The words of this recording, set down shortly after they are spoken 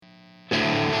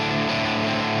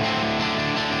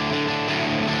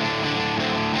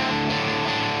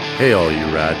Hey, all you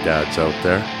rad dads out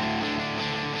there.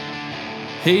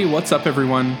 Hey, what's up,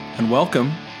 everyone, and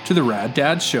welcome to the Rad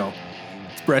Dad Show.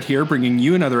 It's Brett here, bringing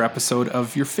you another episode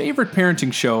of your favorite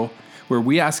parenting show, where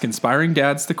we ask inspiring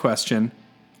dads the question,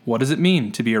 what does it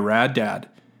mean to be a rad dad?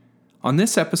 On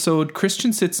this episode,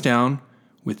 Christian sits down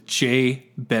with Jay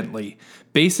Bentley,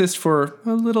 bassist for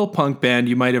a little punk band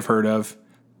you might have heard of,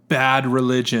 Bad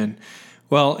Religion.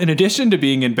 Well, in addition to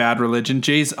being in Bad Religion,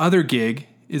 Jay's other gig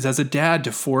is as a dad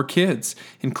to 4 kids,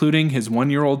 including his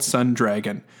 1-year-old son,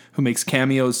 Dragon, who makes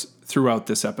cameos throughout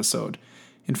this episode.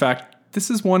 In fact, this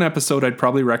is one episode I'd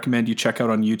probably recommend you check out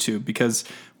on YouTube because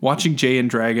watching Jay and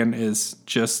Dragon is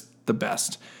just the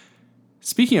best.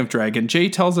 Speaking of Dragon, Jay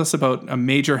tells us about a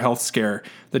major health scare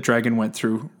that Dragon went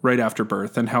through right after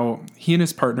birth and how he and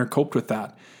his partner coped with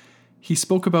that. He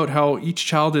spoke about how each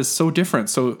child is so different,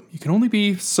 so you can only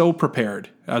be so prepared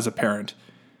as a parent.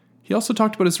 He also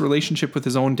talked about his relationship with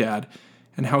his own dad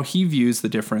and how he views the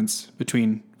difference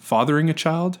between fathering a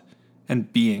child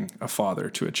and being a father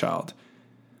to a child.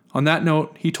 On that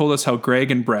note, he told us how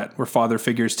Greg and Brett were father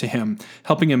figures to him,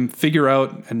 helping him figure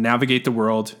out and navigate the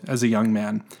world as a young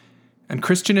man. And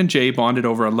Christian and Jay bonded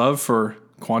over a love for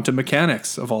quantum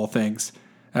mechanics, of all things,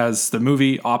 as the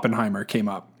movie Oppenheimer came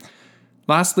up.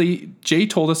 Lastly, Jay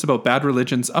told us about Bad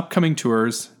Religion's upcoming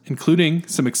tours, including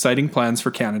some exciting plans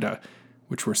for Canada,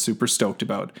 which we're super stoked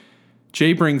about.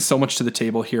 Jay brings so much to the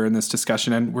table here in this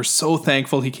discussion, and we're so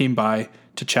thankful he came by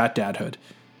to chat dadhood.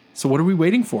 So what are we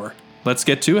waiting for? Let's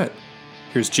get to it.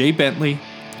 Here's Jay Bentley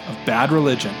of Bad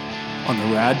Religion on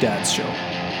the Rad Dads Show.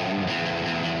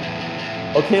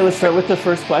 Okay, let's start with the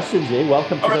first question, Jay.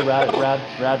 Welcome to the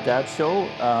Rad Dad Show.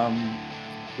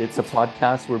 It's a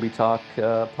podcast where we talk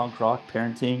punk rock,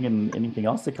 parenting, and anything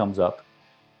else that comes up.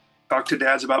 Talk to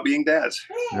dads about being dads.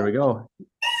 There we go.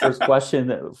 First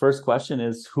question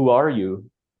is, who are you?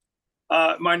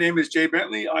 My name is Jay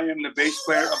Bentley. I am the bass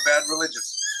player of Bad Religion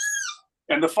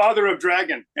and the father of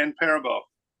Dragon and Parabo.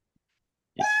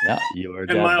 Yeah, you are.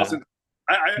 And Miles. And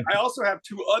I also have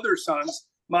 2 other sons,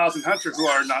 Miles and Hunter, who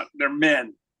are not, they're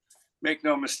men. Make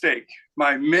no mistake.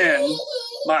 My men,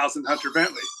 Miles and Hunter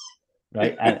Bentley.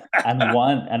 Right.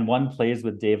 And one plays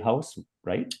with Dave House,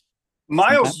 right?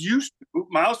 Miles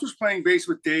was playing bass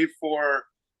with Dave for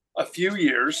a few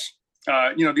years.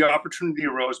 The opportunity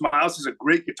arose. Miles is a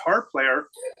great guitar player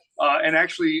and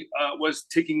actually was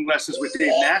taking lessons with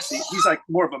Dave Massey. He's like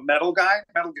more of a metal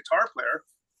guitar player.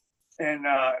 And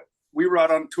we were out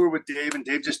on tour with Dave, and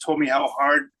Dave just told me how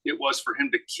hard it was for him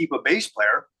to keep a bass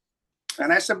player.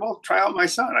 And I said, well, try out my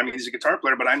son. I mean, he's a guitar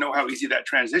player, but I know how easy that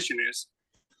transition is.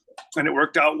 And it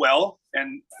worked out well.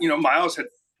 And, Miles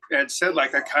had said,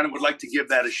 like, I kind of would like to give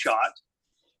that a shot,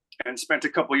 and spent a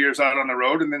couple of years out on the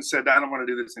road, and then said, I don't want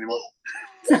to do this anymore.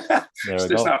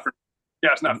 It's not for me.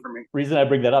 It's not for me. Reason I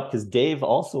bring that up, because Dave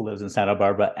also lives in Santa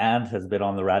Barbara and has been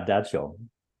on the Rad Dad Show.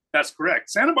 That's correct.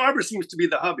 Santa Barbara seems to be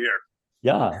the hub here.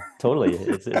 Yeah, totally.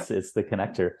 It's the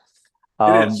connector.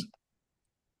 It is.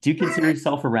 Do you consider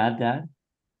yourself a rad dad?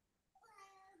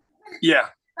 Yeah,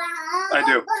 I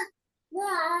do.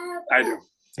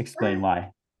 Explain why.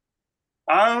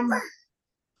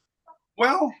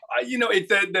 Well,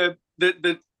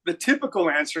 the typical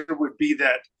answer would be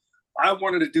that I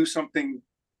wanted to do something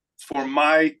for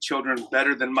my children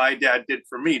better than my dad did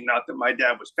for me. Not that my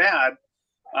dad was bad,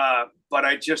 but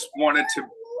I just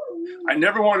I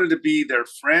never wanted to be their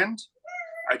friend.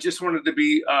 I just wanted to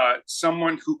be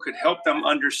someone who could help them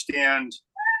understand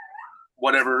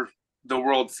whatever the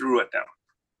world threw at them.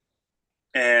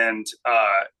 And,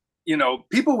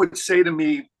 people would say to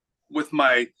me when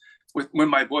my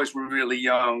boys were really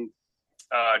young,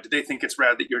 do they think it's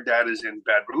rad that your dad is in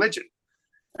Bad Religion?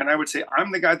 And I would say,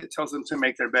 I'm the guy that tells them to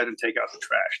make their bed and take out the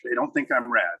trash. They don't think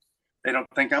I'm rad. They don't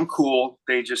think I'm cool.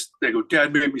 They go,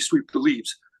 Dad made me sweep the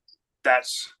leaves.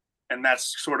 That's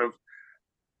sort of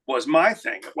was my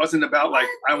thing. It wasn't about like,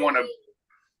 I want to,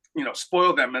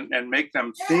 spoil them and make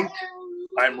them think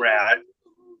I'm rad.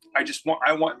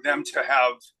 I want them to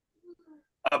have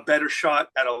a better shot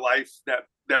at a life that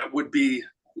would be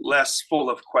less full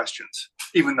of questions,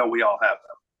 even though we all have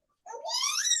them.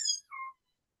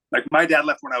 Like, my dad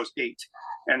left when I was 8.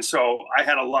 And so I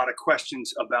had a lot of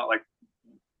questions about, like,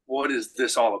 what is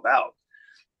this all about?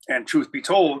 And truth be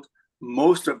told,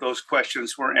 most of those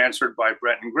questions were answered by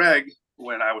Brett and Greg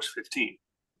when I was 15,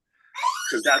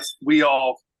 because we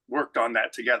all worked on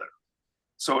that together.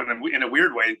 So in a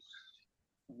weird way,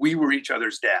 we were each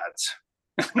other's dads.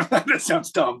 That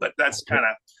sounds dumb, but that's kind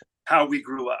of how we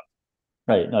grew up.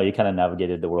 Right. No, you kind of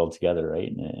navigated the world together,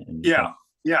 right? Yeah.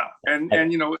 And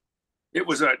it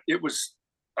was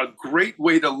a great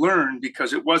way to learn,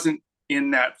 because it wasn't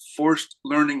in that forced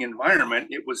learning environment,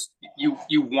 it was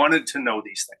you wanted to know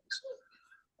these things.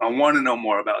 I want to know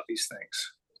more about these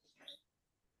things.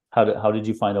 How did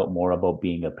you find out more about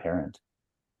being a parent?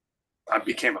 I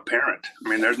became a parent. I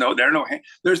mean, there's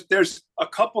a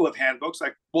couple of handbooks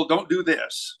like, well, don't do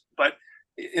this, but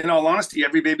in all honesty,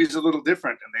 every baby's a little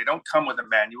different, and they don't come with a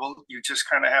manual. You just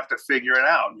kind of have to figure it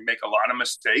out. You make a lot of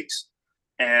mistakes,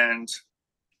 and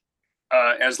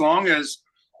as long as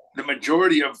the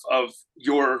majority of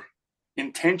your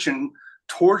intention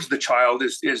towards the child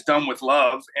is done with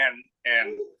love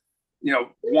and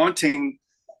wanting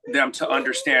them to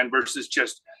understand versus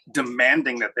just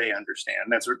demanding that they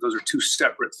understand. Those are two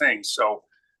separate things. So,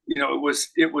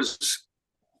 it was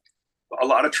a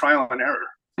lot of trial and error.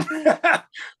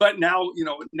 But now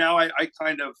I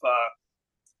kind of,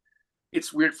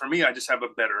 it's weird for me. I just have a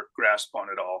better grasp on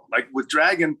it all. Like with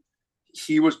Dragon,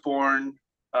 he was born,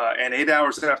 and 8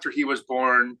 hours after he was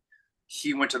born,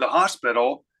 he went to the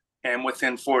hospital, and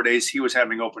within 4 days, he was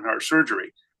having open heart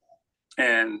surgery.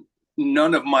 And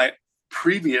none of my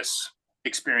previous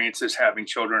experiences having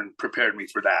children prepared me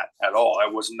for that at all. I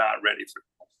was not ready for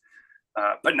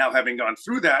it. But now, having gone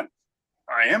through that,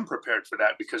 I am prepared for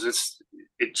that, because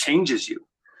it changes you.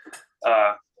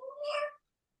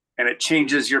 And it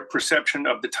changes your perception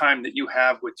of the time that you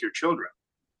have with your children,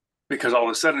 because all of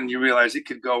a sudden you realize it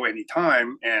could go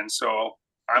anytime. And so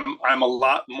I'm a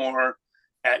lot more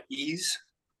at ease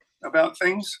about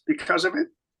things because of it.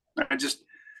 I just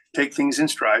take things in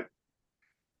stride.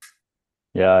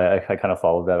 Yeah, I kind of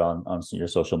followed that on your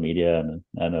social media, and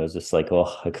I was just like,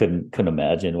 oh, I couldn't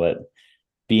imagine what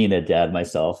being a dad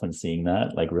myself and seeing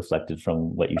that like reflected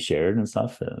from what you shared and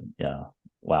stuff. And yeah,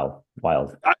 wow,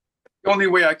 wild. The only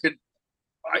way I could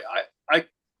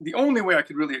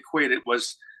really equate it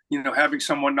was, having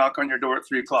someone knock on your door at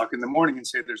 3:00 in the morning and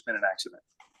say there's been an accident.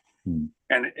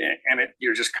 And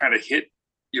you're just kind of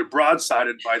you're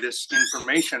broadsided by this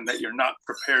information that you're not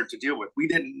prepared to deal with. We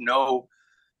didn't know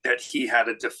that he had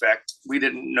a defect. We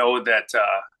didn't know that,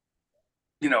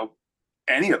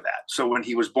 any of that. So when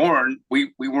he was born,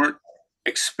 we weren't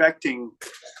expecting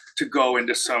to go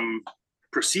into some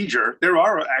procedure. There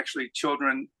are actually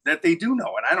children that they do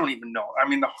know, and I don't even know. I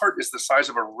mean, the heart is the size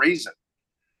of a raisin.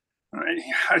 Right?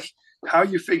 How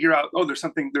you figure out,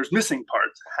 there's missing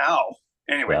parts. How?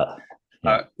 Anyway,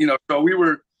 so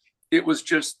it was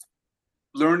just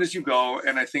learn as you go.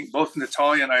 And I think both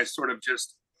Natalia and I sort of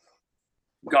just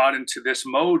got into this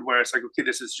mode where it's like, okay,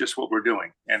 this is just what we're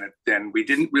doing. And then we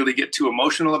didn't really get too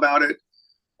emotional about it.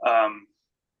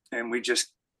 And we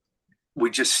just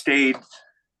stayed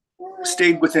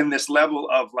within this level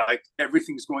of like,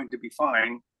 everything's going to be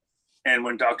fine. And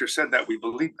when doctors said that, we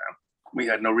believed them. We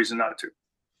had no reason not to.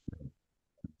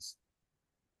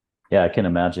 Yeah, I can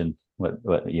imagine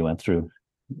what you went through.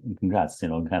 Congrats,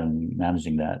 kind of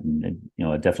managing that, and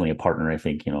definitely a partner, I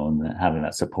think, and having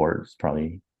that support is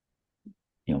probably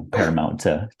paramount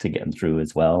to getting through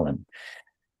as well. And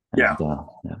yeah.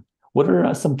 What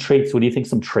are some traits? What do you think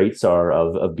some traits are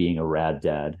of being a rad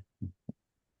dad?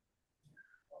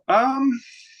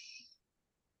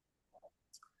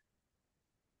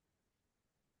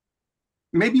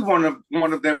 Maybe one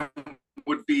of them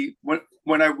would be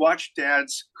when I watch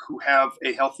dads who have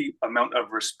a healthy amount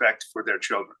of respect for their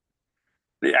children.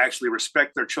 They actually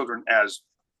respect their children as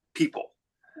people,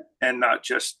 and not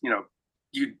just,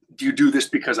 you do this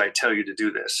because I tell you to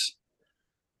do this.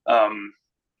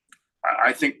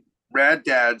 I think rad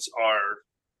dads are,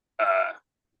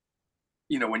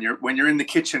 when you're in the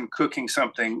kitchen cooking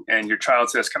something and your child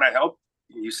says, "Can I help?"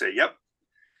 And you say, "Yep."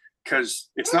 Because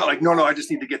it's not like, no, I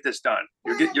just need to get this done.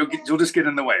 You'll just get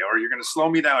in the way, or you're going to slow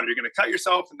me down, or you're going to cut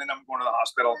yourself, and then I'm going to the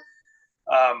hospital.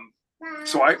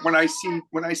 So when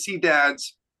I see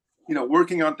dads,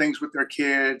 working on things with their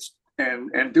kids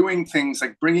and doing things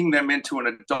like bringing them into an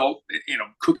adult,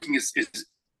 cooking is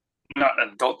not an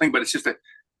adult thing, but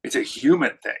it's a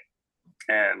human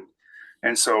thing,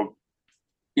 and so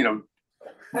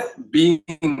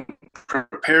being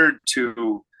prepared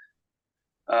to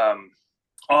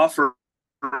offer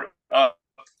up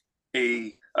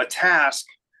a task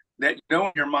that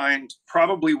in your mind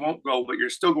probably won't go, but you're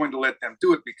still going to let them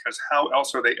do it, because how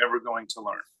else are they ever going to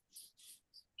learn?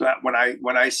 That when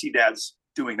I see dads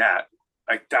doing that,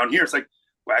 like down here, it's like,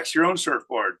 wax your own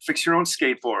surfboard, fix your own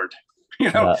skateboard.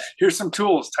 Here's some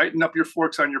tools, tighten up your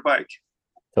forks on your bike.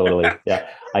 Totally. Yeah.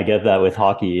 I get that with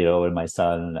hockey, and my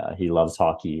son, he loves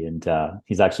hockey, and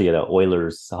he's actually at an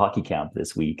Oilers hockey camp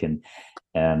this week. And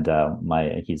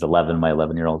he's 11, my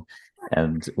 11-year-old.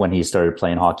 And when he started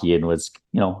playing hockey and was,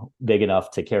 big enough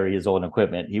to carry his own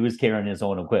equipment, he was carrying his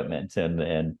own equipment.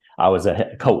 And I was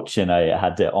a coach, and I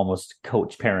had to almost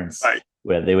coach parents Right.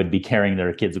 where they would be carrying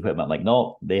their kids' equipment. Like,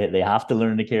 no, they have to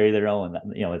learn to carry their own.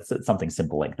 It's something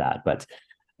simple like that, but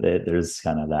there's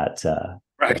kind of that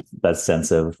Right. that sense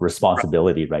of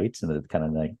responsibility, right? And it's kind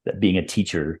of like being a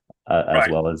teacher as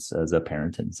Right. well as a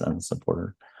parent and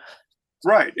supporter.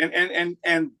 Right.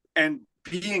 And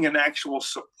being an actual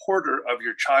supporter of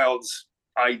your child's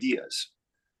ideas.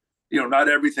 Not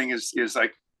everything is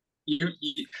like you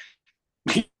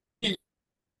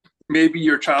maybe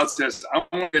your child says, I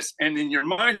want this, and in your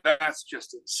mind that's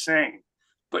just insane.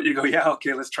 But you go, yeah,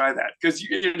 okay, let's try that. Because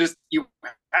you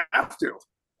have to.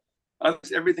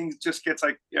 Otherwise, everything just gets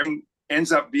like, everything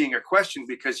ends up being a question,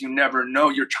 because you never know.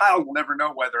 Your child will never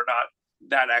know whether or not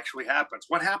that actually happens.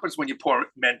 What happens when you pour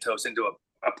Mentos into a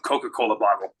Coca-Cola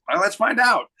bottle? Well, let's find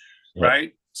out. Yeah.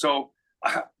 Right. So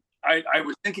I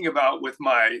was thinking about with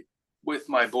my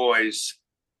boys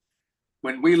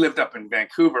when we lived up in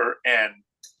Vancouver, and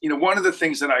one of the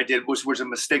things that I did was a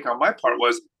mistake on my part,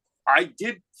 was I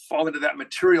did fall into that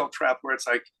material trap where it's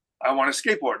like, I want a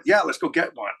skateboard. Yeah, let's go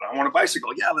get one. I want a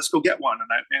bicycle. Yeah, let's go get one.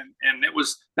 And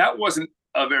that wasn't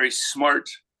a very smart.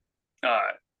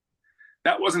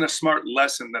 That wasn't a smart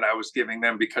lesson that I was giving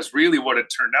them, because really what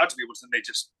it turned out to be was then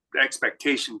the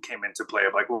expectation came into play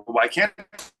of like, well, why can't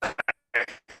I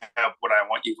have what I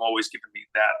want? You've always given me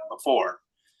that before.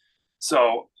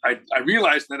 So I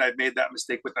realized that I'd made that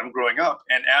mistake with them growing up.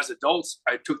 And as adults,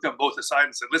 I took them both aside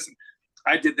and said, listen,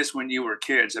 I did this when you were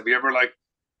kids. Have you ever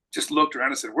just looked around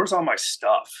and said, where's all my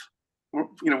stuff?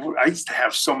 I used to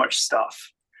have so much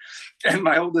stuff. And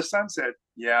my oldest son said,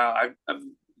 yeah,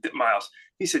 Miles.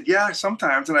 He said, yeah,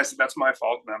 sometimes. And I said, that's my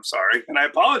fault, and I'm sorry. And I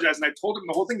apologized, and I told him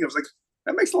the whole thing. I was like,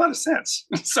 that makes a lot of sense.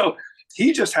 So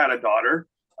he just had a daughter.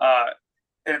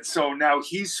 And so now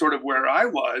he's sort of where I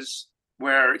was,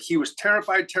 where he was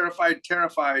terrified.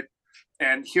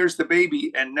 And here's the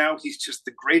baby. And now he's just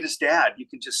the greatest dad. You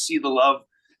can just see the love.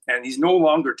 And he's no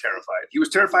longer terrified. He was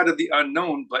terrified of the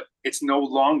unknown, but it's no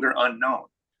longer unknown.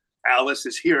 Alice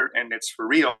is here, and it's for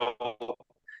real.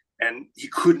 And he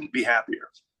couldn't be happier.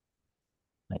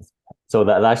 Nice. So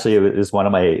that actually is one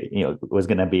of my, was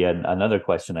going to be another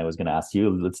question I was going to ask you.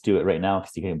 Let's do it right now,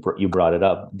 because you brought it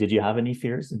up. Did you have any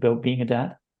fears about being a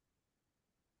dad?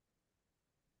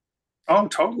 Oh,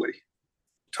 totally.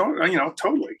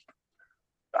 Totally.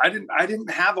 I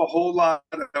didn't have a whole lot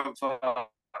of.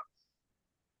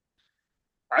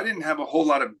 I didn't have a whole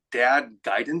lot of dad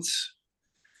guidance.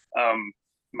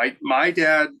 My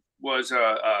dad was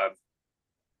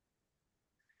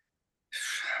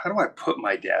how do I put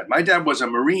my dad? My dad was a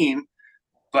Marine,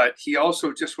 but he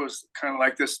also just was kind of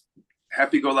like this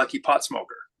happy-go-lucky pot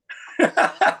smoker.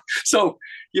 So,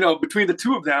 between the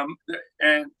two of them,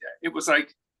 and it was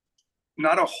like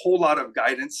not a whole lot of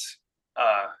guidance,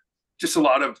 just a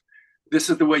lot of, this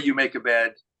is the way you make a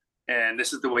bed, and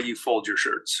this is the way you fold your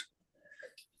shirts.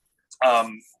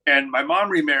 And my mom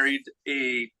remarried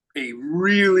a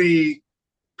really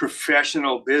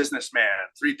professional businessman,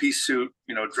 3-piece suit,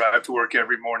 drive to work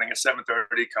every morning at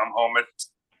 7:30, come home at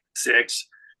 6.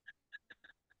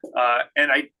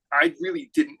 And I really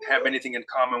didn't have anything in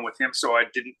common with him, so I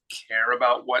didn't care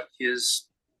about what his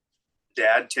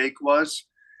dad take was.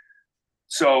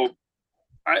 So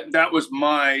that was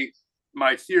my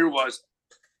fear, was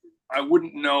I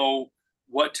wouldn't know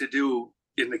what to do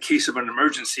in the case of an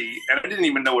emergency. And I didn't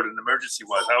even know what an emergency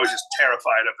was. I was just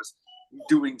terrified of us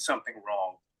doing something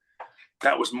wrong.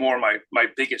 That was more my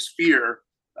biggest fear,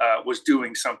 was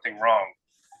doing something wrong.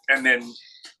 And then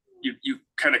you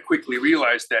kind of quickly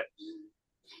realize that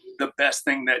the best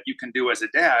thing that you can do as a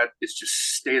dad is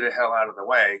just stay the hell out of the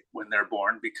way when they're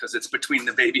born, because it's between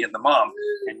the baby and the mom.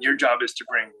 And your job is to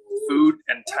bring food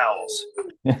and towels.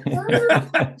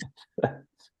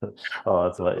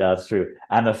 Oh, that's true.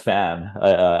 And a fan.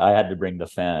 I had to bring the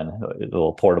fan, a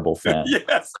little portable fan.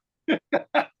 Yes.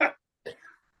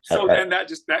 So then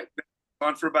that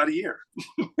on for about a year.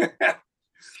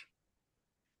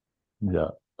 Yeah.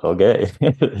 Okay.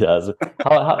 Yes.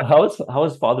 How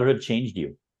has fatherhood changed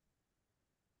you?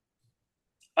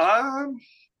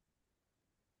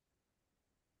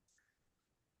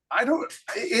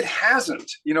 It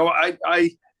hasn't.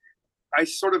 I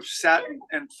sort of sat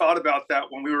and thought about that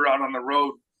when we were out on the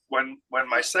road when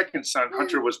my second son,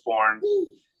 Hunter, was born.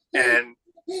 And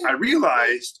I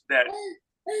realized that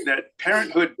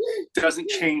parenthood doesn't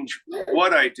change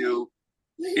what I do.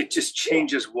 It just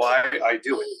changes why I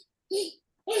do it.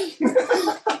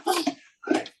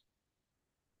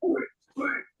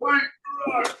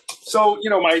 So,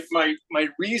 my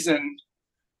reason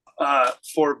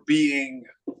for being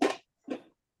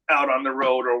out on the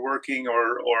road or working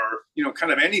or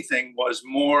kind of anything was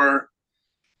more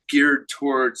geared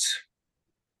towards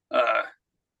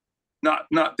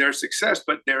not their success,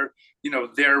 but their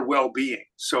well-being.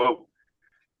 So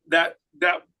that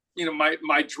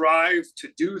my drive to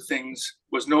do things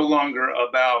was no longer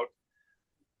about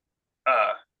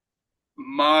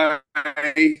my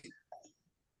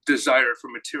desire for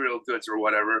material goods or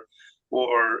whatever,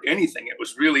 or anything. It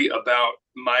was really about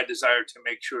my desire to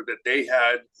make sure that they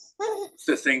had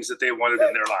the things that they wanted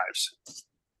in their lives.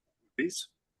 Please.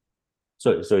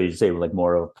 So you say like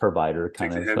more of a provider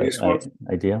kind of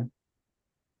idea?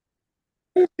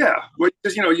 Yeah,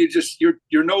 because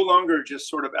you're no longer just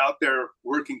sort of out there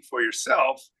working for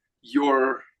yourself.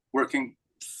 You're working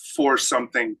for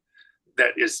something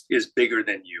that is bigger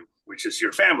than you, which is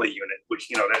your family unit. Which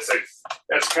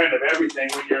that's kind of everything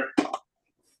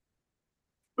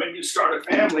when you start a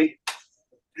family,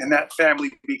 and that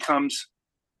family becomes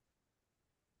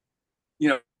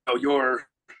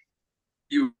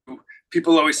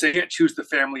people always say you can't choose the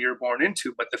family you're born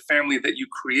into, but the family that you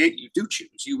create, you do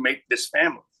choose. You make this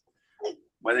family,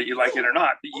 whether you like it or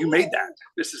not. But you made that.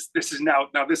 This is this is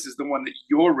the one that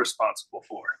you're responsible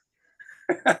for.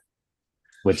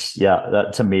 Which,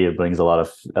 that to me, it brings a lot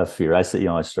of fear. I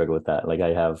struggle with that. Like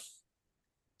I have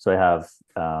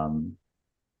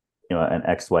an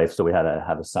ex-wife. So we had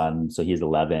a son. So he's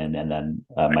 11, and then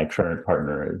my current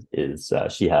partner is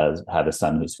she had a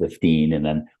son who's 15, and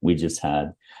then we just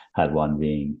had one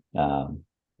being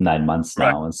 9 months now.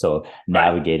 Right. And so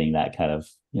navigating that kind of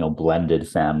blended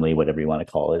family, whatever you want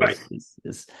to call it, and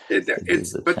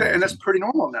that's pretty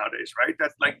normal nowadays, right?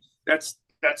 That's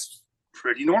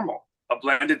pretty normal. A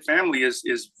blended family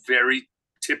is very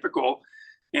typical,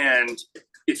 and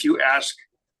if you ask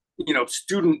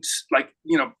students, like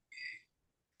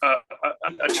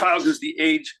a child who's the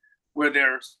age where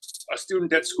they're a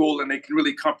student at school and they can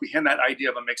really comprehend that idea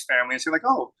of a mixed family and say like,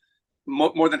 oh,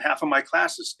 more than half of my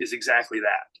classes is exactly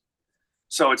that.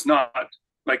 So it's not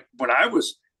like when I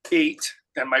was 8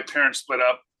 and my parents split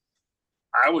up,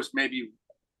 I was maybe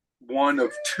one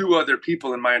of 2 other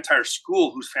people in my entire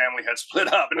school whose family had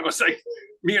split up. And it was like,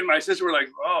 me and my sister were like,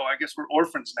 oh, I guess we're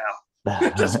orphans now.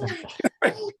 Just,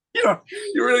 you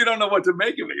really don't know what to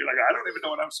make of it. You're like, I don't even know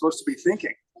what I'm supposed to be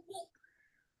thinking.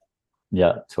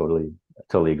 Yeah, totally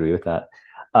agree with that.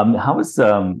 How is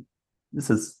this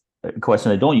is a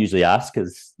question I don't usually ask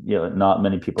because not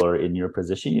many people are in your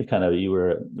position. You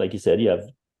were, like you said, you have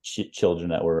children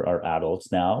that are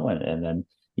adults now, and then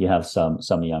you have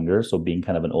some younger. So being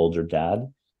kind of an older dad,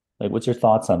 like, what's your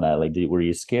thoughts on that? Like, were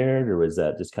you scared, or was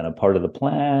that just kind of part of the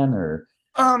plan? Or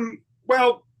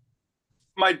well,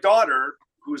 my daughter,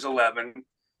 who's 11,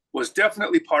 was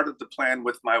definitely part of the plan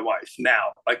with my wife.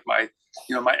 Now, like my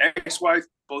ex-wife,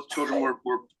 both children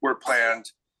were planned,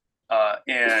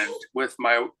 and with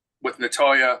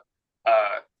Natalia,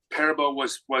 Parabo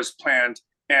was planned,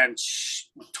 and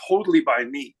totally by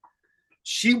me.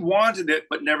 She wanted it,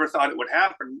 but never thought it would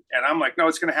happen. And I'm like, no,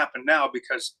 it's going to happen now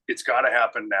because it's got to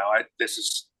happen now. This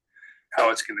is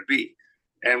how it's going to be.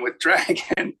 And with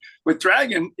Dragon,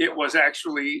 it was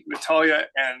actually Natalia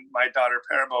and my daughter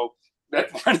Parabo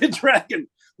that wanted Dragon.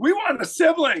 We want a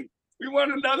sibling. We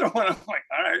want another one. I'm like,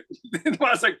 all right. I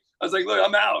was like, look,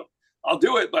 I'm out. I'll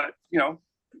do it, but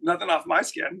nothing off my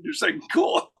skin. You're saying,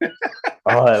 cool.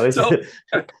 So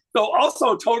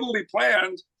also totally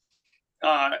planned.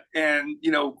 And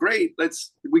great.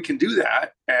 We can do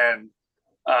that. And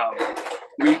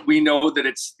we know that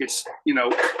it's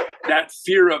that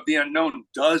fear of the unknown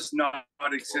does not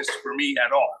exist for me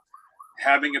at all.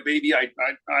 Having a baby, I've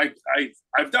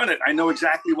done it. I know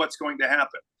exactly what's going to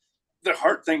happen. The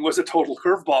heart thing was a total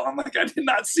curveball. I'm like, I did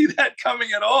not see that coming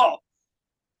at all.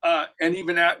 And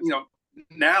even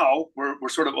now we're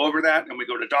sort of over that, and we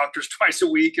go to doctors twice a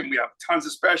week, and we have tons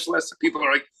of specialists. People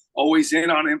are like always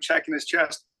in on him, checking his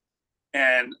chest,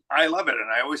 and I love it. And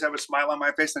I always have a smile on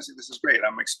my face, and I say, this is great.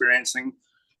 I'm experiencing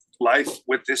life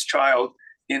with this child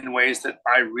in ways that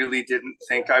I really didn't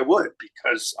think I would,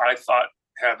 because I thought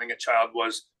having a child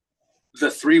was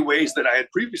the 3 ways that I had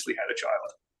previously had a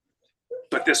child.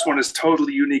 But this one is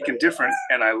totally unique and different,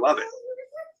 and I love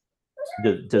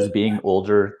it. Does being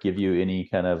older give you any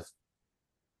kind of,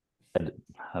 I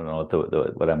don't know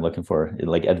what I'm looking for,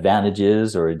 like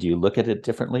advantages, or do you look at it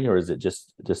differently, or is it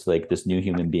just like this new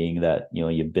human being that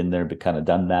you've been there but kind of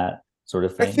done that sort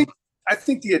of thing? I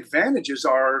think the advantages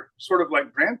are sort of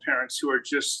like grandparents who are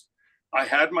just, I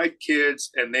had my kids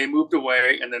and they moved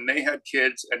away, and then they had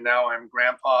kids, and now I'm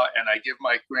grandpa, and I give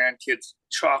my grandkids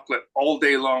chocolate all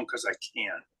day long because I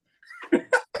can.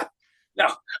 No,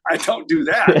 I don't do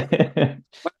that.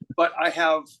 But I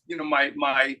have,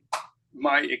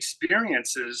 my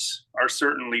experiences are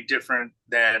certainly different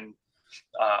than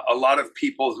a lot of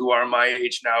people who are my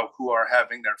age now who are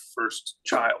having their first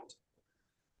child.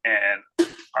 And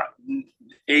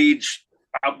age,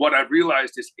 what I've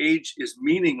realized is age is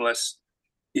meaningless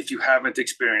if you haven't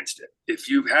experienced it. If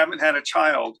you haven't had a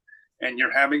child and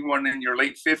you're having one in your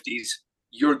late 50s,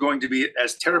 you're going to be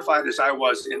as terrified as I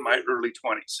was in my early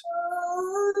 20s.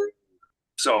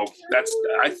 So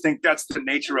I think that's the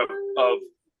nature of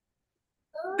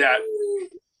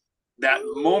that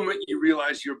moment you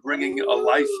realize you're bringing a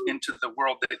life into the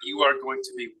world that you are going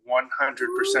to be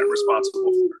 100%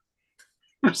 responsible for.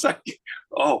 It's like,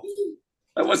 oh,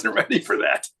 I wasn't ready for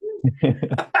that.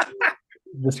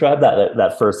 Describe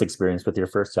that first experience with your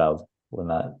first child, when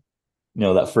that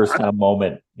first time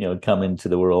moment, come into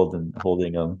the world and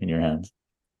holding them in your hands.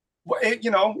 Well,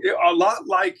 a lot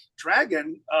like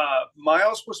Dragon,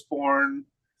 Miles was born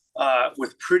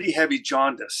with pretty heavy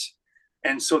jaundice.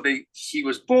 And so he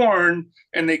was born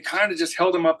and they kind of just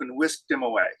held him up and whisked him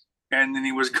away. And then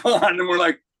he was gone. And we're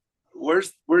like,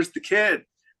 where's the kid?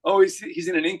 Oh, he's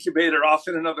in an incubator off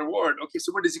in another ward. Okay,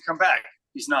 so when does he come back?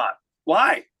 He's not.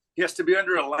 Why? He has to be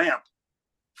under a lamp.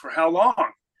 For how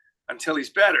long? Until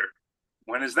he's better.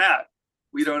 When is that?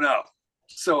 We don't know.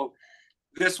 So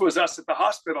this was us at the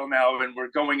hospital now, and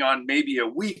we're going on maybe a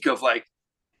week of like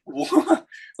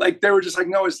they were just like,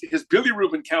 no, his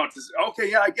bilirubin count is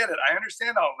okay. Yeah, I get it. I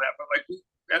understand all of that. But like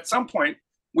at some point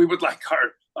we would like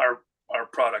our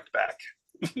product back.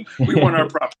 We want our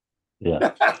product.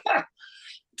 Yeah.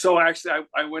 So actually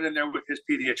I went in there with his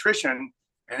pediatrician,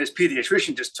 and his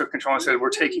pediatrician just took control and said, we're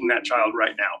taking that child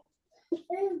right now.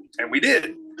 And we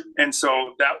did. And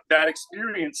so that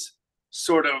experience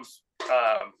sort of,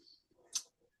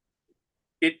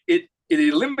 it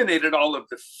eliminated all of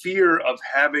the fear of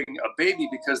having a baby,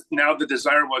 because now the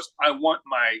desire was, I want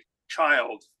my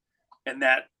child. And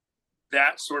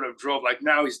that sort of drove, like,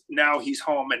 now he's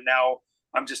home, and now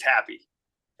I'm just happy.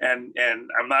 And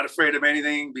I'm not afraid of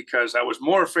anything, because I was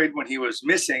more afraid when he was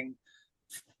missing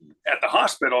at the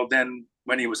hospital than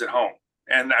when he was at home.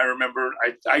 And I remember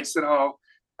I said, oh,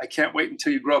 I can't wait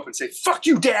until you grow up and say, fuck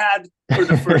you, Dad, for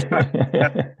the first time.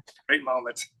 Great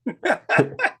moment.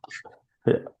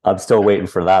 I'm still waiting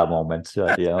for that moment.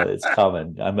 It's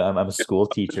coming. I'm a school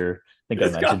teacher. I think I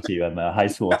mentioned to you, I'm a high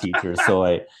school teacher.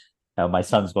 So my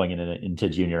son's going into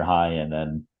junior high, and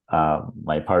then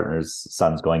my partner's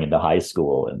son's going into high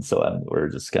school. And so we're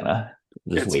just kind of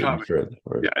waiting coming. for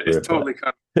it's totally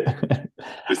coming.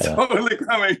 It's totally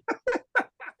coming.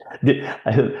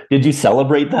 Did you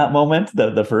celebrate that moment,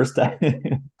 the first time?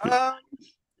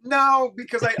 No,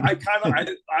 because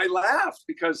I laughed,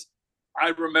 because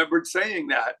I remembered saying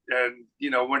that, and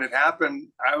when it happened,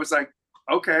 I was like,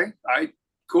 okay,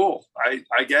 cool,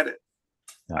 I get it.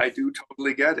 Yeah. I do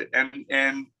totally get it. And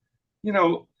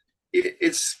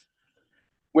it's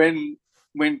when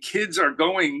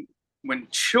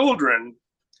children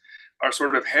are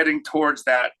sort of heading towards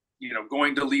that,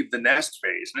 going to leave the nest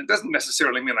phase. And it doesn't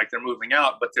necessarily mean like they're moving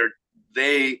out, but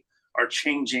they are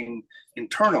changing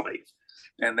internally,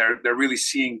 and they're really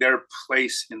seeing their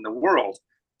place in the world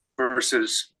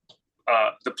versus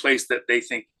the place that they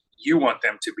think you want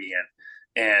them to be in.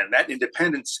 And that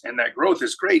independence and that growth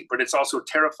is great, but it's also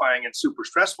terrifying and super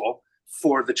stressful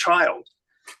for the child.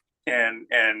 And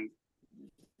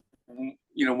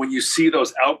when you see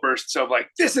those outbursts of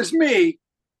like, this is me,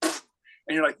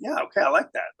 and you're like, yeah, okay, I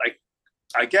like that. Like,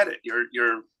 I get it.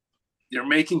 You're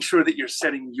making sure that you're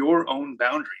setting your own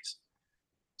boundaries.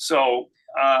 So,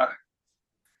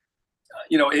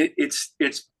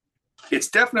 it's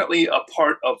definitely a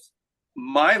part of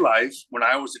my life. When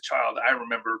I was a child, I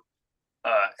remember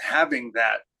having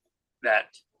that.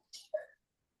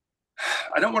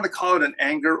 I don't want to call it an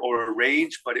anger or a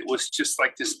rage, but it was just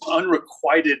like this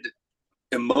unrequited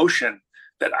emotion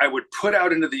that I would put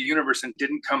out into the universe and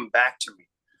didn't come back to me.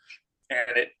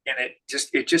 And it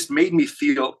just made me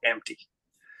feel empty.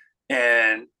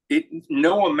 And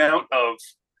no amount of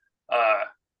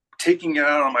taking it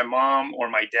out on my mom or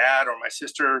my dad or my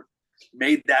sister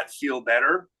made that feel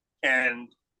better.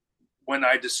 And when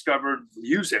I discovered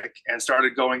music and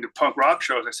started going to punk rock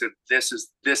shows, I said, this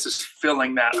is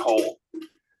filling that hole.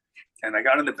 And I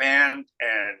got in the band,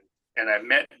 and I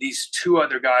met these two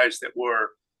other guys that were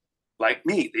like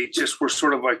me. They just were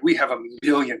sort of like, we have a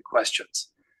million questions.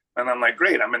 And I'm like,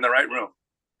 great, I'm in the right room.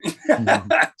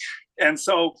 Mm-hmm. And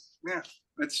so, yeah,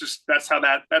 that's how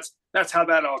that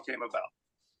all came about.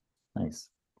 Nice.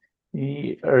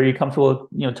 Are you comfortable,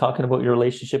 talking about your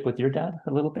relationship with your dad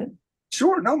a little bit?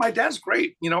 Sure. No, my dad's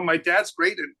great. My dad's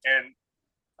great. And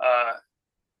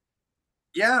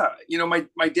yeah,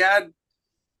 my dad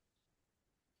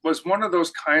was one of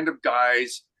those kind of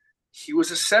guys. He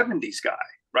was a 70s guy,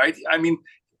 right? I mean,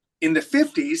 in the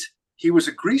 50s, he was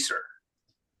a greaser.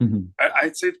 Mm-hmm.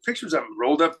 I'd say the pictures of him,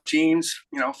 rolled up jeans,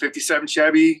 57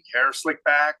 Chevy, hair slicked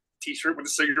back, t-shirt with the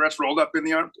cigarettes rolled up in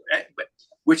the arm. But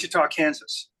Wichita,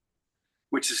 Kansas,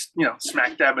 which is,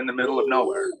 smack dab in the middle of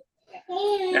nowhere.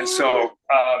 And so,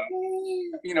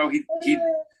 he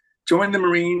joined the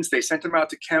Marines. They sent him out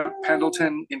to Camp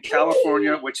Pendleton in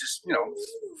California, which is,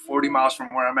 40 miles from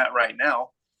where I'm at right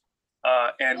now.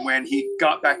 And when he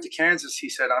got back to Kansas, he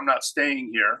said, I'm not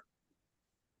staying here.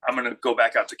 I'm going to go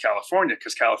back out to California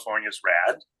because California is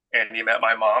rad. And he met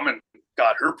my mom and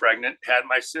got her pregnant, had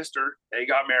my sister. They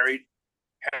got married,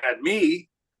 had me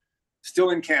still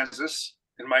in Kansas.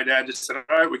 And my dad just said, all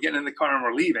right, we're getting in the car and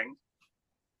we're leaving,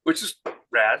 which is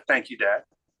rad. Thank you, Dad.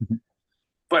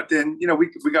 But then,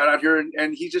 we got out here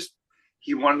and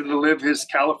he wanted to live his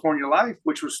California life,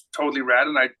 which was totally rad.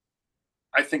 And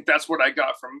I think that's what I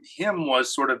got from him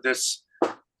was sort of this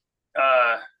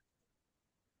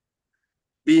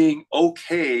being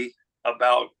okay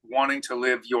about wanting to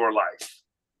live your life,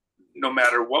 no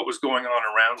matter what was going on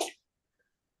around you.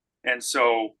 And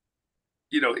so,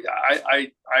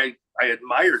 I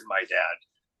admired my dad.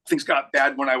 Things got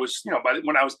bad when I was,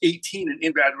 when I was 18 and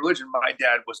in bad religion, my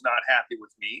dad was not happy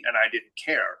with me and I didn't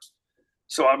care.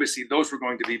 So obviously those were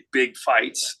going to be big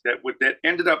fights that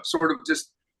ended up sort of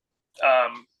just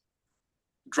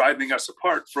driving us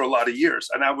apart for a lot of years.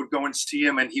 And I would go and see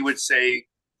him and he would say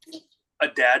a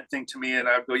dad thing to me and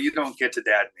I'd go, you don't get to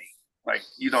dad me. Like,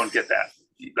 you don't get that.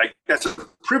 Like, that's a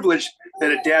privilege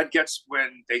that a dad gets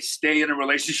when they stay in a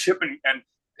relationship. And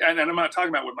I'm not talking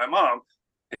about with my mom.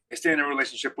 They stay in a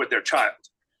relationship with their child.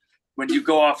 When you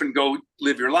go off and go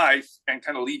live your life and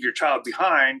kind of leave your child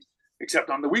behind, except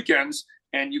on the weekends,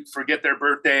 and you forget their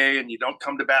birthday and you don't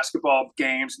come to basketball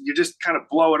games and you just kind of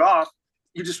blow it off,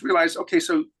 you just realize, okay,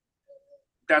 so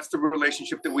that's the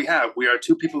relationship that we have. We are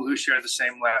two people who share the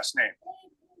same last name.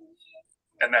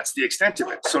 And that's the extent of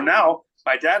it. So now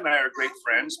my dad and I are great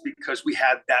friends because we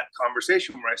had that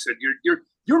conversation where I said,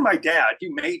 you're my dad,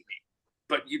 you made me,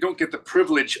 but you don't get the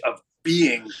privilege of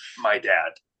being my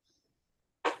dad.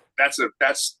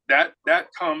 That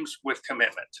comes with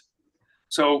commitment.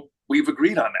 So we've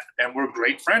agreed on that and we're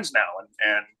great friends now.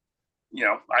 And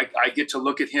I get to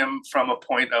look at him from a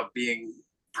point of being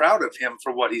proud of him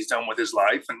for what he's done with his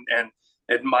life and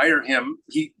admire him.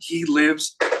 He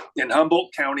lives in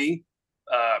Humboldt County,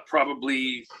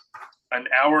 probably an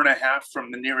hour and a half from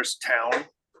the nearest town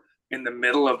in the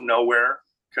middle of nowhere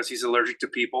because he's allergic to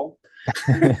people.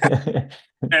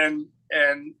 and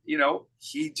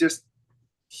he just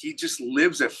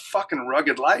lives a fucking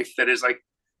rugged life that is like,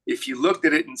 if you looked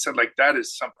at it and said like, that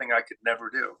is something I could never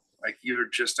do. Like, you're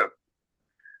just a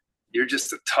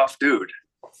tough dude,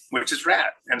 which is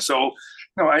rad. And so,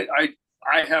 I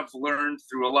have learned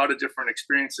through a lot of different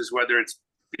experiences, whether it's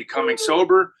becoming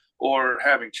sober or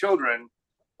having children,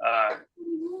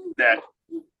 that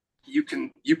you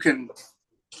can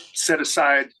set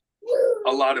aside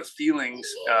a lot of feelings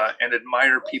and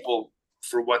admire people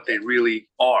for what they really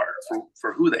are,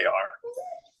 for who they are.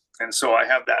 And so I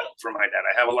have that for my dad.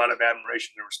 I have a lot of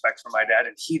admiration and respect for my dad,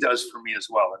 and he does for me as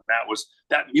well. And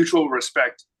that mutual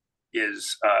respect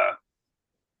is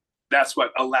that's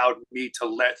what allowed me to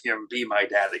let him be my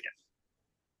dad again.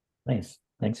 Nice.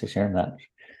 Thanks for sharing that.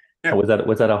 Yeah. Was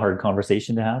that a hard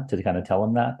conversation to have, to kind of tell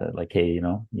him that like, hey, you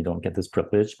don't get this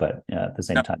privilege, but at the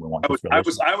same time, I want this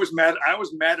privilege? I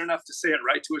was mad enough to say it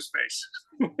right to his face.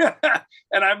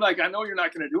 And I'm like, I know you're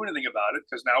not going to do anything about it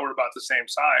because now we're about the same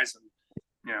size. And,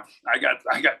 I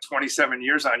got 27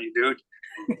 years on you, dude.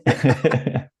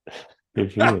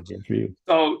 Good for you.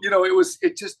 So,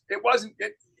 it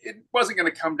wasn't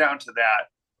going to come down to that.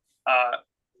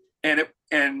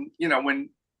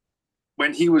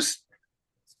 When he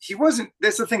wasn't,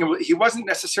 that's the thing, he wasn't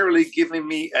necessarily giving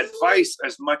me advice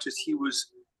as much as he was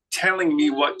telling me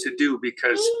what to do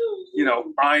because,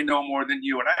 I know more than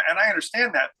you. And I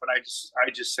understand that, but I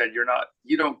just said,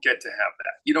 you don't get to have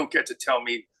that. You don't get to tell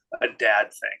me a dad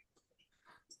thing.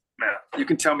 Now, you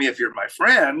can tell me if you're my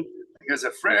friend, because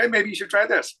a friend, hey, maybe you should try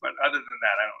this. But other than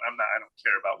that, I don't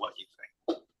care about what you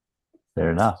think.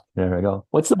 Fair enough. There we go.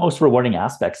 What's the most rewarding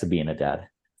aspects of being a dad?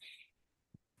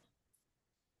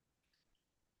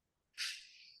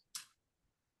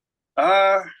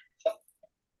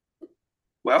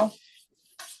 Well,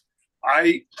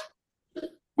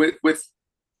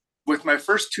 with my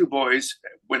first two boys,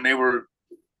 when they were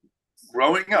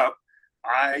growing up,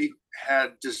 I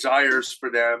had desires for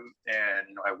them,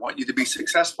 and I want you to be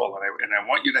successful, and I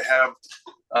want you to have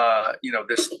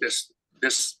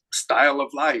this style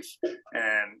of life,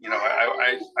 and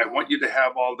I want you to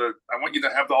have all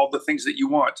the things that you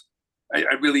want.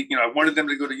 I really, I wanted them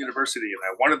to go to university, and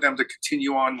I wanted them to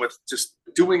continue on with just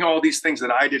doing all these things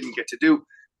that I didn't get to do.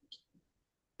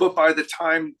 But by the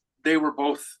time they were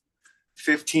both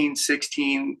 15,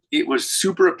 16, it was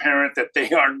super apparent that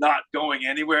they are not going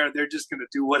anywhere. They're just going to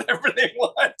do whatever they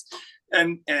want.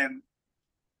 And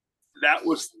that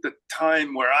was the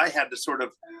time where I had to sort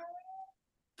of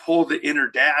pull the inner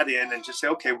dad in and just say,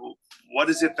 okay, well, what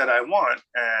is it that I want?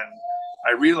 And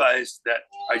I realized that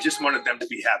I just wanted them to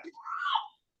be happy.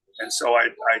 And so I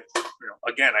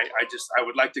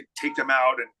would like to take them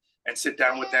out and sit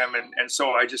down with them. And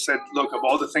so I just said, look, of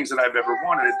all the things that I've ever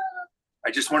wanted, I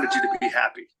just wanted you to be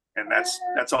happy. And that's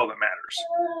all that matters,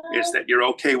 is that you're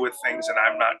okay with things. And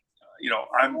I'm not,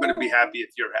 I'm going to be happy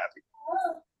if you're happy.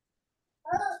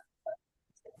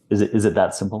 Is it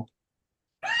that simple?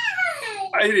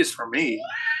 It is for me.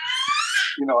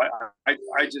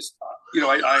 I just,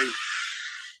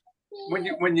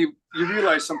 when you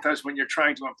realize sometimes when you're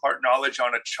trying to impart knowledge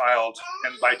on a child,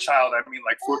 and by child, I mean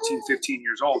like 14, 15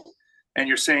 years old, and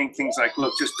you're saying things like,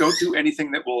 look, just don't do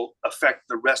anything that will affect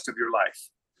the rest of your life.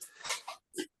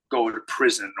 Go to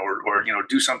prison or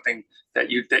do something that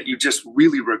you just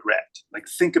really regret. Like,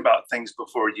 think about things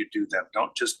before you do them.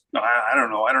 Don't just, I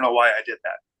don't know why I did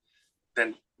that.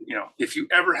 Then, if you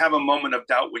ever have a moment of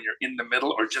doubt when you're in the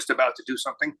middle or just about to do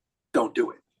something, don't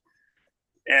do it.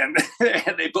 And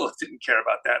they both didn't care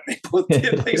about that. And they both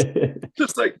did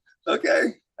just like,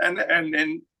 okay.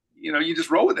 And you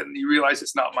just roll with it and you realize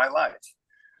it's not my life.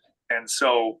 And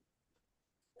so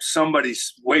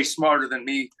somebody's way smarter than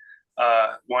me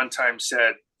one time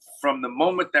said, from the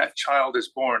moment that child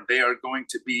is born, they are going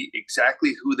to be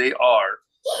exactly who they are,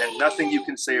 and nothing you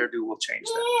can say or do will change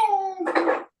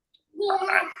that.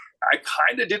 I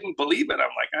kind of didn't believe it. I'm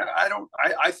like,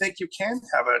 I think you can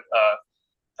have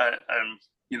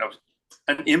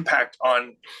an impact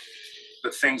on the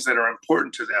things that are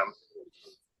important to them,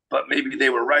 but maybe they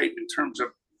were right in terms of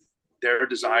their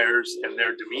desires and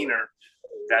their demeanor.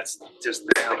 That's just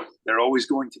them. They're always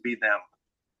going to be them.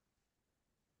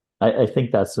 I think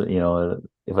that's,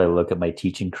 if I look at my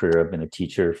teaching career, I've been a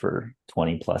teacher for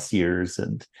 20 plus years.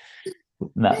 And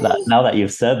now that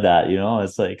you've said that,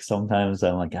 it's like, sometimes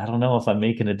I'm like, I don't know if I'm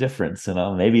making a difference,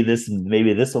 maybe this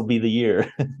will be the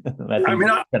year.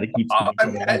 I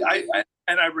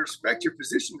respect your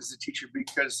position as a teacher,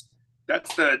 because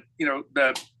that's that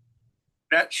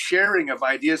sharing of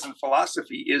ideas and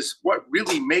philosophy is what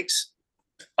really makes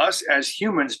us as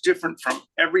humans different from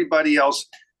everybody else.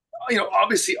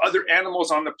 Obviously other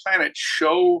animals on the planet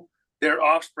show their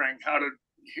offspring how to,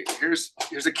 here's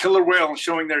a killer whale and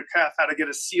showing their calf how to get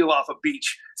a seal off a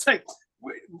beach. It's like,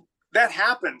 that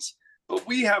happens, but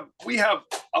we have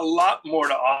a lot more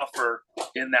to offer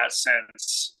in that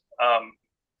sense.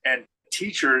 And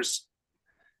teachers,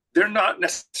 they're not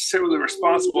necessarily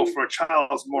responsible for a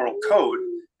child's moral code.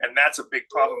 And that's a big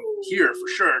problem here for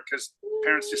sure, because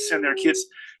parents just send their kids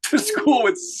to school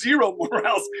with zero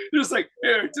morals. They're just like,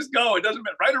 here, just go. It doesn't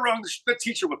matter. Right or wrong, the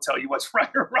teacher will tell you what's right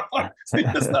or wrong.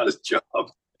 That's not his job.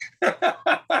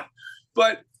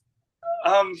 But,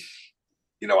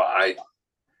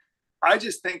 I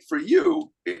just think for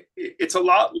you, it's a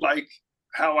lot like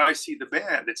how I see the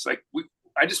band. It's like,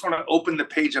 I just want to open the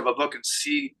page of a book and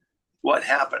see what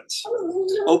happens.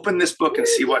 Open this book and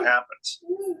see what happens.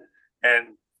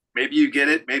 And maybe you get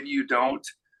it, maybe you don't.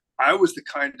 I was the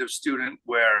kind of student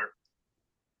where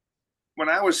when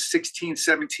I was 16,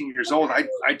 17 years old, I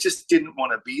just didn't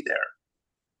want to be there.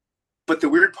 But the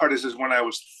weird part is when I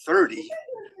was 30,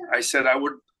 I said I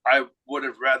would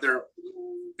have rather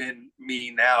been me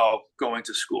now going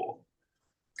to school,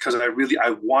 because I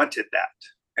wanted that.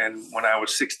 And when I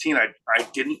was 16, I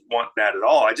didn't want that at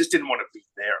all. I just didn't want to be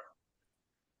there.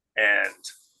 And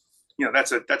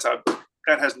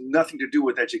that has nothing to do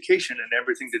with education and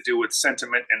everything to do with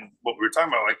sentiment and what we were talking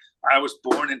about. Like, I was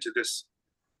born into this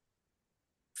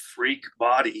freak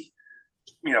body,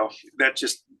 that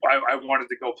just, I wanted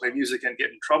to go play music and get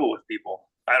in trouble with people.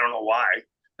 I don't know why.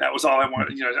 That was all I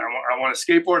wanted. I want to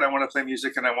skateboard, I want to play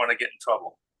music, and I want to get in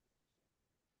trouble.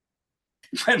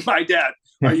 And my dad,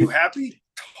 are you happy?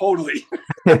 Totally.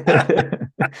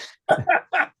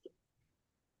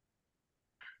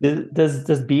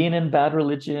 Does being in Bad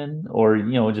Religion, or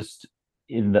just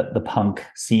in the punk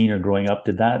scene or growing up,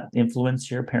 did that influence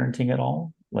your parenting at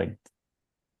all? Like,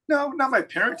 no, not my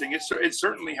parenting. It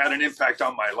certainly had an impact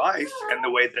on my life and the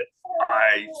way that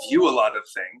I view a lot of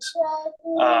things.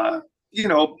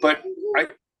 But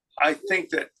I think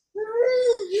that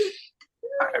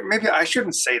maybe I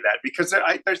shouldn't say that, because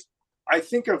I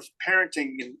think of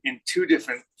parenting in two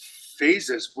different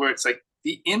phases, where it's like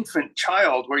the infant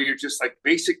child, where you're just like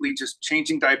basically just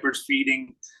changing diapers,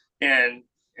 feeding, and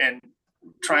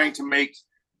trying to make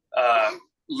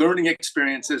learning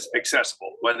experiences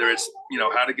accessible, whether it's, you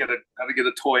know, how to get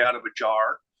a toy out of a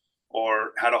jar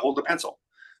or how to hold a pencil.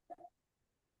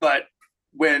 But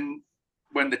when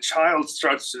the child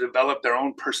starts to develop their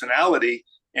own personality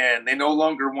and they no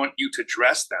longer want you to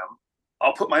dress them,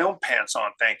 I'll put my own pants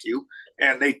on, thank you.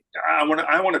 And I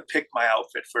want to pick my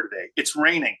outfit for today. It's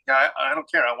raining. I don't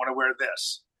care. I want to wear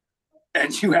this.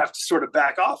 And you have to sort of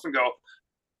back off and go,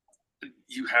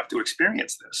 you have to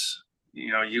experience this.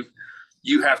 You know,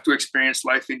 you have to experience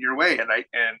life in your way. And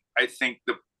I think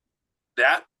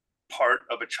that part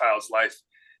of a child's life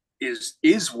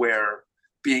is where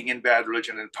being in Bad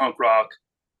Religion and punk rock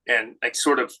and like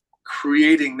sort of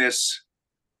creating this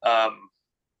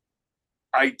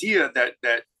idea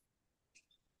that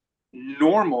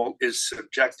normal is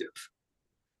subjective.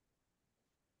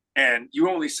 And you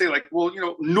only say like, well, you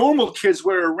know, normal kids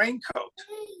wear a raincoat.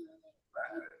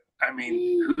 I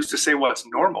mean, who's to say what's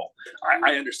normal?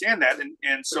 I understand that.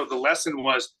 And so the lesson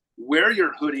was, wear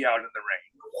your hoodie out in the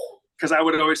rain. Because I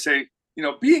would always say, you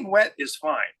know, being wet is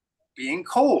fine. Being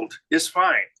cold is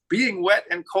fine. Being wet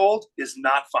and cold is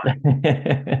not fine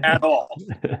at all.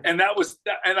 And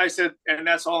I said, and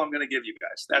that's all I'm going to give you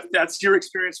guys. That's your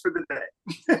experience for the day.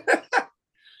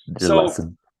 So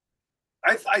lesson.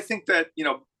 I think that, you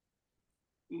know,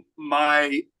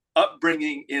 my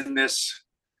upbringing in this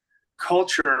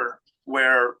culture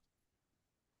where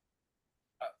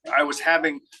I was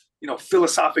having, you know,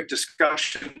 philosophic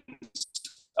discussions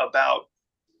about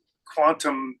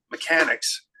quantum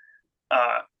mechanics,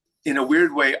 in a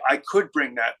weird way, I could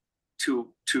bring that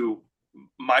to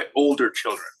my older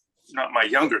children, not my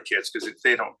younger kids, because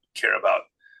they don't care about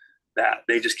that.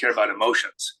 They just care about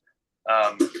emotions.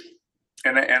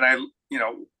 And I, you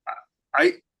know,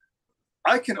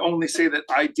 I can only say that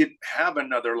I didn't have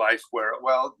another life where,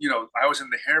 well, you know, I was in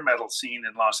the hair metal scene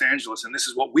in Los Angeles, and this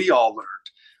is what we all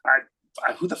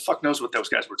learned. Who the fuck knows what those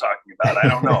guys were talking about? I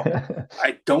don't know.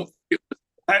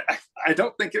 I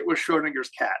don't think it was Schrodinger's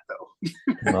cat, though.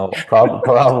 No,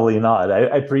 probably not.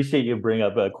 I appreciate you bring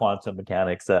up quantum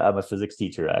mechanics. I'm a physics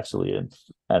teacher, actually,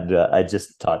 and I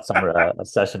just taught a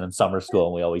session in summer school,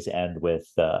 and we always end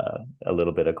with a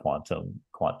little bit of quantum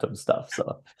stuff.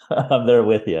 So I'm there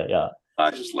with you. Yeah,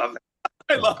 I just love it.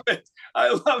 I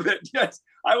love it. Yes,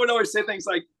 I would always say things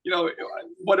like, you know,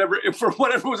 whatever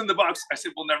was in the box. I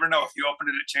said, we'll never know. If you open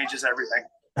it, it changes everything.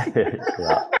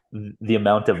 Yeah. The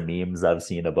amount of memes I've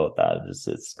seen about that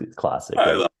it's classic.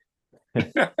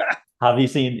 Have you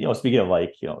seen, you know, speaking of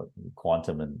like, you know,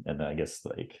 quantum and I guess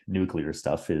like nuclear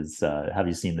stuff, have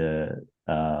you seen the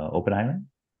Oppenheimer?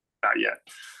 Not yet.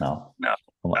 No.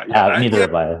 Neither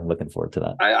have I. I'm looking forward to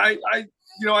that.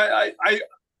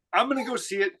 I'm going to go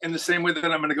see it in the same way that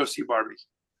I'm going to go see Barbie.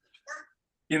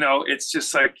 You know, it's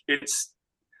just like,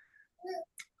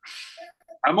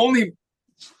 I'm only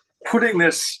putting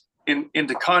this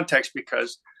into context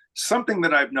because something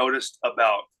that I've noticed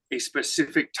about a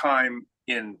specific time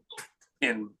in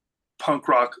punk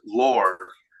rock lore,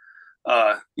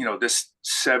 you know, this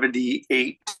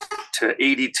 78 to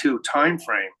 82 time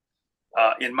frame,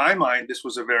 in my mind, this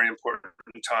was a very important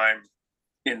time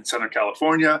in Southern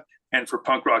California and for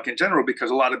punk rock in general,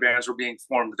 because a lot of bands were being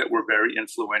formed that were very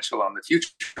influential on the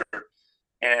future.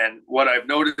 And what I've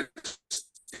noticed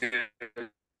is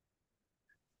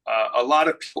a lot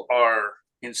of people are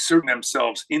inserting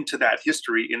themselves into that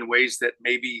history in ways that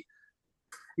maybe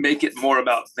make it more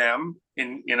about them.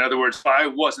 In other words, if I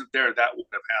wasn't there, that would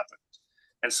have happened.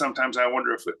 And sometimes I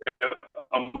wonder if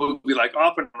a movie like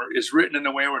Oppenheimer is written in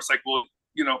a way where it's like, well,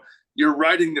 you know, you're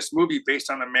writing this movie based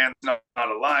on a man not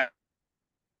alive.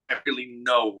 I really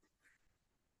know,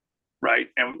 right?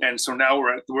 And so now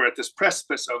we're at this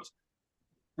precipice of,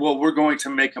 well, we're going to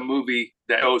make a movie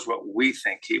that shows what we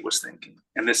think he was thinking.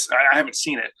 And this, I haven't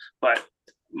seen it, but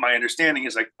my understanding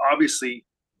is like, obviously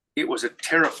it was a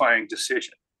terrifying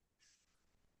decision.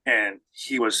 And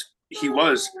he was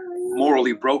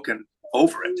morally broken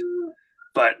over it.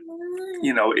 But,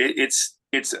 you know, it's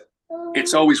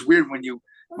always weird when you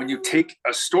take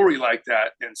a story like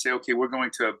that and say, okay, we're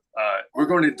going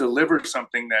to deliver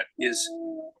something that is,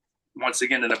 once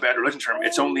again, in a Bad Religion term,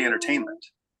 it's only entertainment.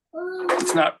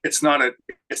 It's not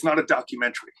a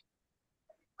documentary.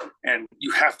 And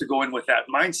you have to go in with that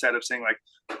mindset of saying like,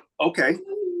 okay,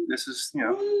 this is, you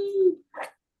know,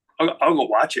 I'll go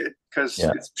watch it because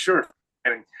it's sure.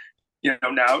 And, you know,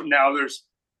 now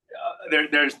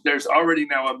there's already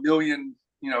now 1 million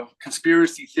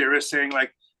conspiracy theorists saying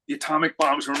like the atomic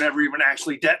bombs were never even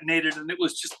actually detonated and it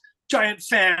was just giant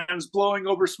fans blowing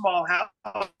over small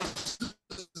houses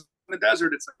in the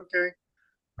desert. It's like, okay.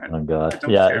 Oh God.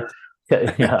 Care.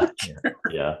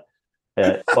 Yeah.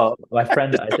 Well, my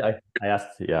friend, I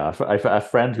asked, a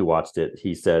friend who watched it,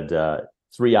 he said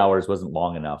 3 hours wasn't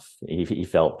long enough. He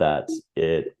felt that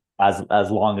it,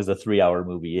 as long as a 3 hour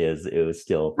movie is, it was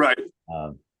still right.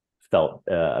 Felt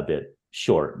a bit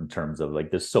short in terms of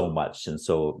like there's so much and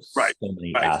so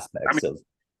many aspects of.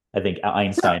 I think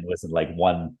Einstein was in like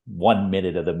one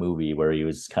minute of the movie where he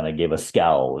was kind of gave a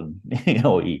scowl and he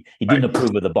didn't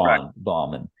approve of the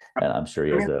bomb and I'm sure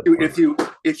he has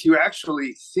if you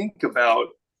actually think about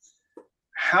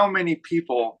how many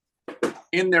people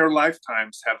in their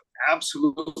lifetimes have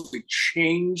absolutely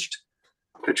changed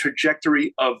the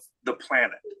trajectory of the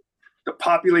planet. The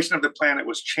population of the planet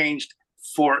was changed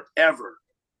forever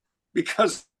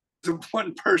because of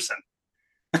one person.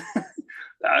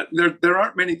 There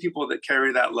aren't many people that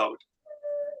carry that load.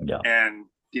 Yeah. And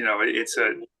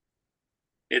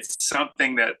it's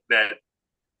something that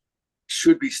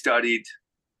should be studied.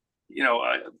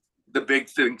 The big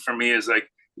thing for me is like,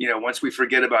 once we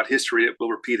forget about history, it will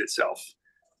repeat itself.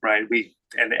 Right.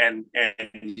 And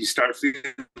you start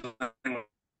feeling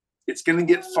it's going to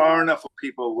get far enough where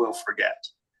people will forget.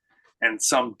 And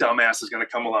some dumbass is going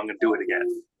to come along and do it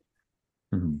again.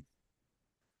 Mm-hmm.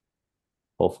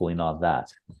 Hopefully not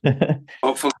that.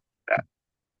 Hopefully that.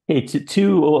 Hey,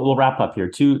 we'll wrap up here.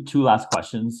 Two last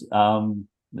questions.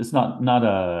 It's not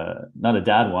a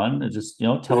dad one. It's just,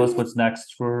 tell us what's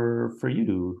next for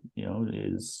you.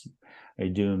 Are you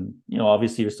doing,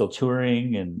 obviously you're still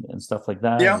touring and stuff like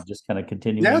that. Yeah. Just kind of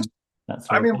continuing. Yeah. That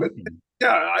sort of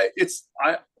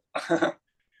thing.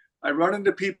 I run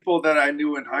into people that I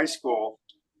knew in high school,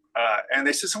 and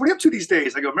they said, "So what are you up to these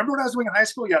days?" I go, "Remember what I was doing in high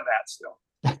school? Yeah, that still."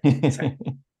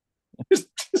 just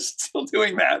still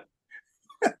doing that.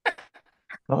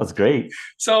 Oh, that's great.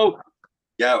 So,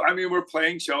 yeah, we're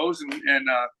playing shows, and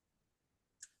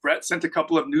Brett sent a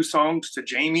couple of new songs to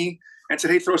Jamie and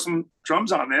said, "Hey, throw some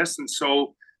drums on this." And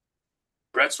so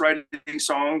Brett's writing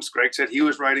songs. Greg said he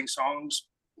was writing songs.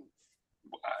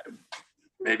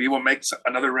 Maybe we'll make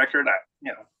another record.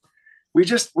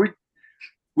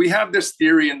 We have this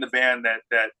theory in the band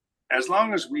that as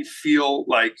long as we feel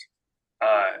like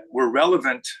we're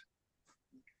relevant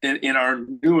in our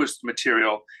newest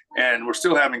material and we're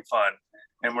still having fun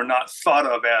and we're not thought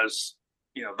of as,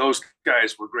 those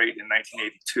guys were great in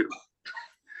 1982,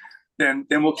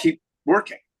 then we'll keep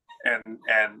working and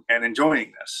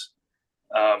enjoying this.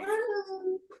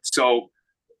 So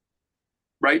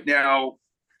right now,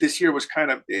 this year was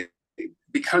kind of,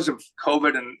 because of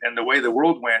COVID and the way the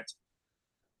world went,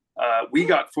 we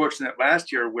got fortunate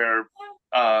last year where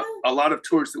a lot of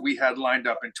tours that we had lined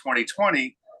up in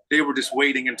 2020, they were just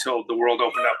waiting until the world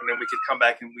opened up and then we could come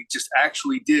back, and we just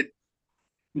actually did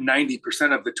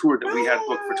 90% of the tour that we had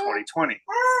booked for 2020.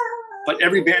 But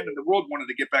every band in the world wanted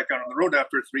to get back out on the road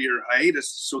after a 3-year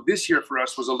hiatus. So this year for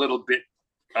us was a little bit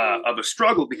of a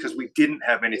struggle because we didn't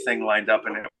have anything lined up,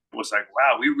 and it was like,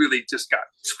 wow, we really just got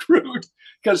screwed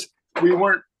because we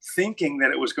weren't thinking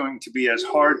that it was going to be as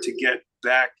hard to get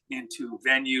back into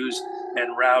venues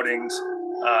and routings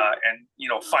and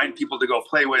find people to go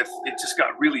play with. It just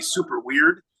got really super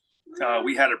weird.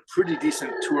 We had a pretty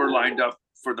decent tour lined up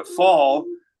for the fall,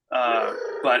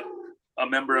 but a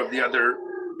member of the other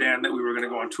band that we were going to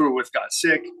go on tour with got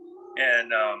sick,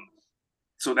 and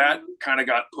so that kind of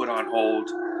got put on hold.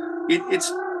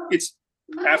 It's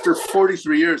after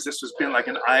 43 years, this has been like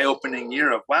an eye-opening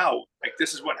year of, wow, like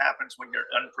this is what happens when you're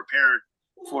unprepared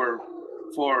for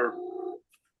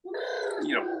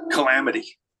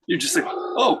calamity. You're just like,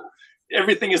 oh,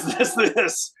 everything is this.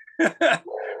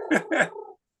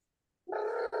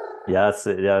 Yeah, it's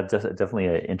definitely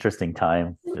an interesting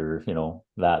time for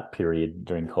that period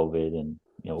during COVID and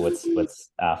what's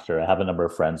after. I have a number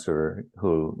of friends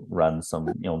who run some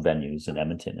venues in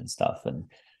Edmonton and stuff,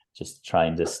 and just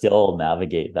trying to still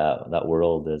navigate that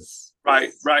world is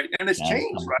right, and it's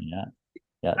changed, right?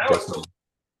 Yeah, definitely.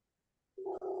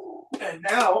 And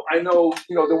now I know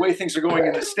the way things are going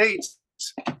in the States.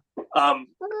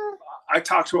 I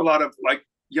talk to a lot of like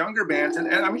younger bands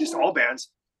and just all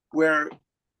bands where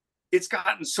it's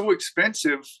gotten so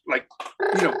expensive, like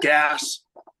gas,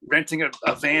 renting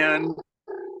a van,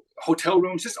 hotel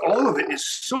rooms, just all of it is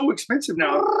so expensive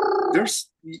now.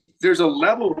 There's a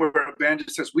level where a band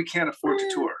just says we can't afford to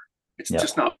tour. It's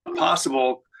just not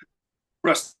possible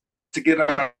for us to get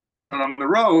on the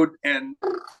road and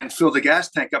fill the gas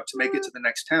tank up to make it to the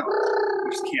next town.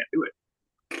 We just can't do it.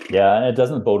 Yeah, and it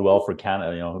doesn't bode well for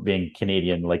Canada, being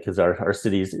Canadian, like, because our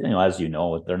cities, as you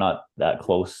know, they're not that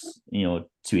close,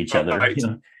 to each other. Right.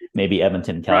 Maybe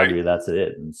Edmonton, Right. Calgary, that's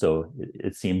it. And so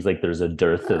it seems like there's a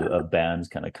dearth of bands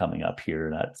kind of coming up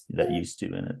here that used to,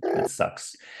 and it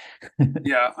sucks.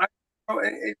 Yeah,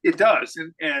 it does,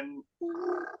 and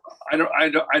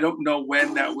I don't know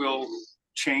when that will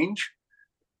change.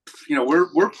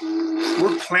 We're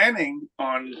planning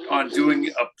on doing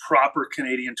a proper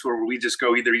Canadian tour where we just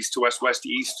go either east to west, west to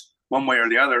east, one way or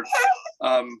the other.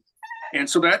 And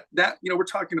so that we're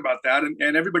talking about that,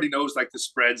 and everybody knows like the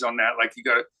spreads on that. Like you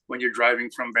got when you're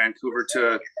driving from Vancouver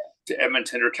to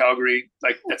Edmonton or Calgary,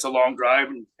 like that's a long drive,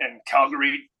 and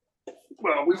Calgary.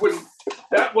 Well, we wouldn't.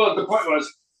 The point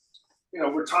was,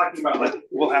 we're talking about like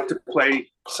we'll have to play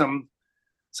some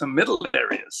middle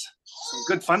areas, some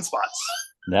good fun spots.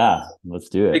 Yeah, let's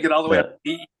do it. Take it all the way up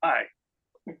to EI.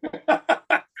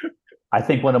 I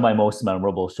think one of my most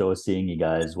memorable shows seeing you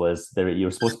guys was there. You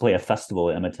were supposed to play a festival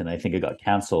at Edmonton. I think it got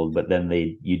canceled, but then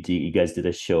you guys did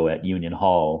a show at Union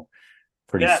Hall,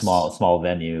 pretty small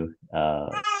venue,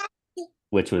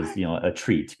 which was a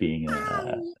treat being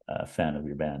a fan of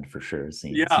your band for sure.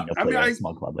 Seeing you play at a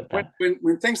small club like that.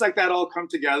 When things like that all come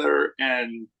together,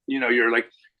 and you're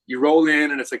like you roll in,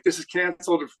 and it's like this is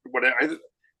canceled or whatever.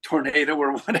 Tornado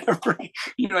or whatever,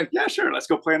 you're like, yeah, sure, let's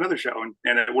go play another show,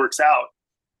 and it works out.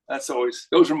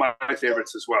 Those are my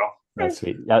favorites as well. That's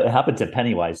sweet. It happened to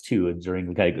Pennywise too during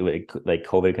like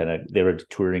COVID. Kind of, they were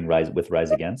touring Rise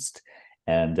Against,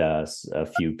 and a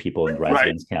few people in Rise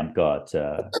Against camp got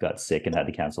sick and had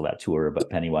to cancel that tour.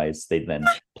 But Pennywise, they then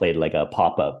played like a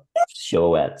pop-up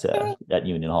show at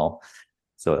Union Hall,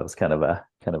 so it was kind of a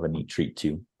neat treat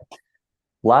too.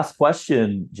 Last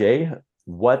question, Jay.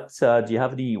 What do you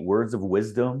have any words of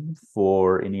wisdom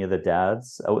for any of the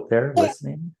dads out there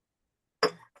listening?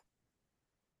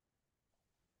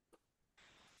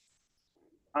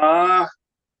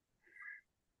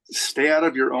 Stay out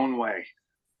of your own way.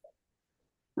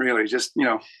 Really, just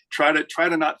try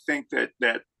to not think that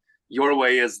your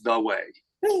way is the way.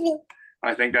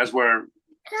 I think that's where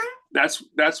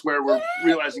we're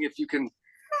realizing if you can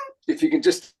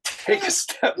just take a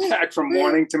step back from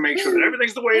wanting to make sure that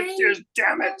everything's the way it is,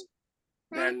 damn it,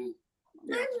 then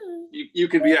you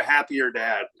can be a happier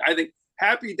dad. I think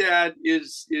happy dad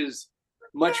is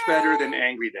much better than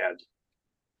angry dad.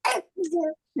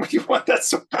 You want that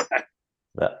so bad.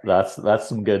 That's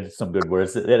some good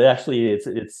words. It actually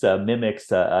it's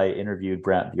mimics. I interviewed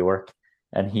Brant Bjork,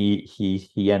 and he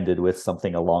ended with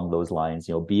something along those lines.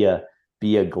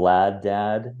 Be a glad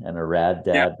dad and a rad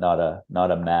dad, not a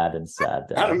mad and sad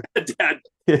dad. Not a mad dad.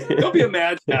 Don't be a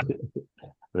mad dad.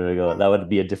 There we go. That would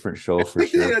be a different show for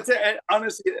sure.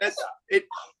 Honestly,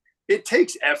 it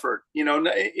takes effort,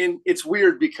 and it's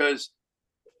weird because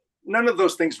none of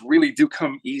those things really do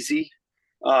come easy.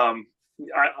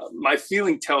 My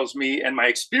feeling tells me, and my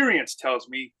experience tells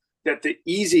me, that the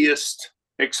easiest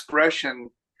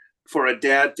expression for a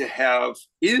dad to have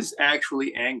is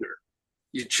actually anger.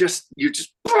 You just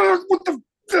what the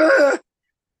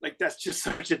like that's just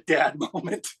such a dad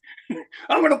moment.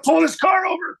 I'm gonna pull this car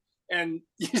over, and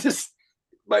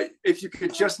but if you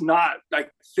could just not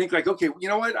like think like, okay, you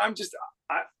know what, I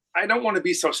don't want to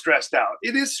be so stressed out.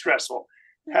 It is stressful.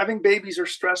 Having babies are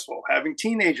stressful. Having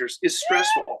teenagers is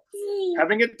stressful.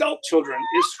 Having adult children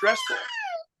is stressful.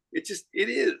 It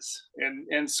is,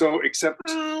 and so accept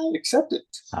it.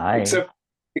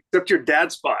 Accept your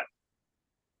dad spot.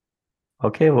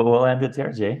 Okay, well, we'll end it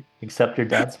there, Jay. Accept your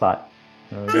dad spot.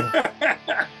 There we go.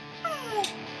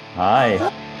 Hi.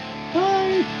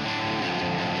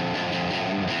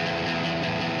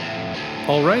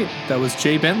 All right, that was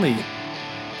Jay Bentley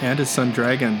and his son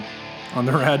Dragon on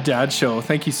the Rad Dad Show.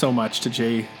 Thank you so much to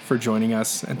Jay for joining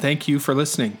us, and thank you for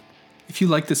listening. If you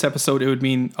like this episode, it would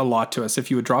mean a lot to us if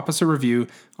you would drop us a review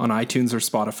on iTunes or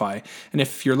Spotify. And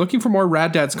if you're looking for more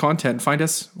Rad Dads content, find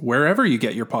us wherever you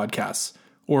get your podcasts,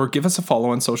 or give us a follow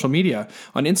on social media.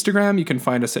 On Instagram, you can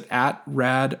find us at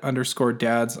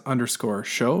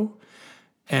 @rad_dads_show,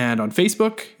 and on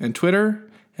Facebook and Twitter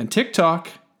and TikTok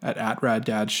at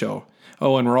 @raddadshow.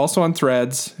 Oh, and we're also on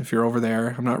Threads if you're over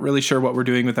there. I'm not really sure what we're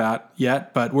doing with that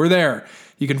yet, but we're there.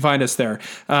 You can find us there.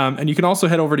 And you can also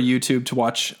head over to YouTube to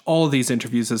watch all of these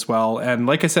interviews as well. And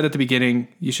like I said at the beginning,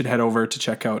 you should head over to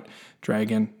check out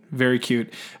Dragon. Very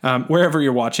cute. Wherever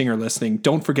you're watching or listening,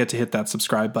 don't forget to hit that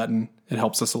subscribe button. It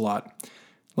helps us a lot.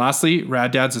 Lastly,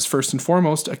 Rad Dads is first and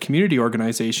foremost a community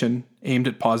organization aimed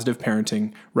at positive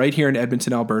parenting right here in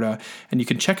Edmonton, Alberta. And you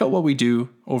can check out what we do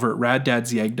over at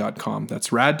raddadsyeg.com. That's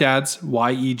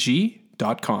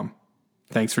raddadsyeg.com.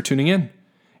 Thanks for tuning in.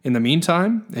 In the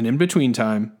meantime, and in between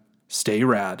time, stay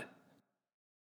rad.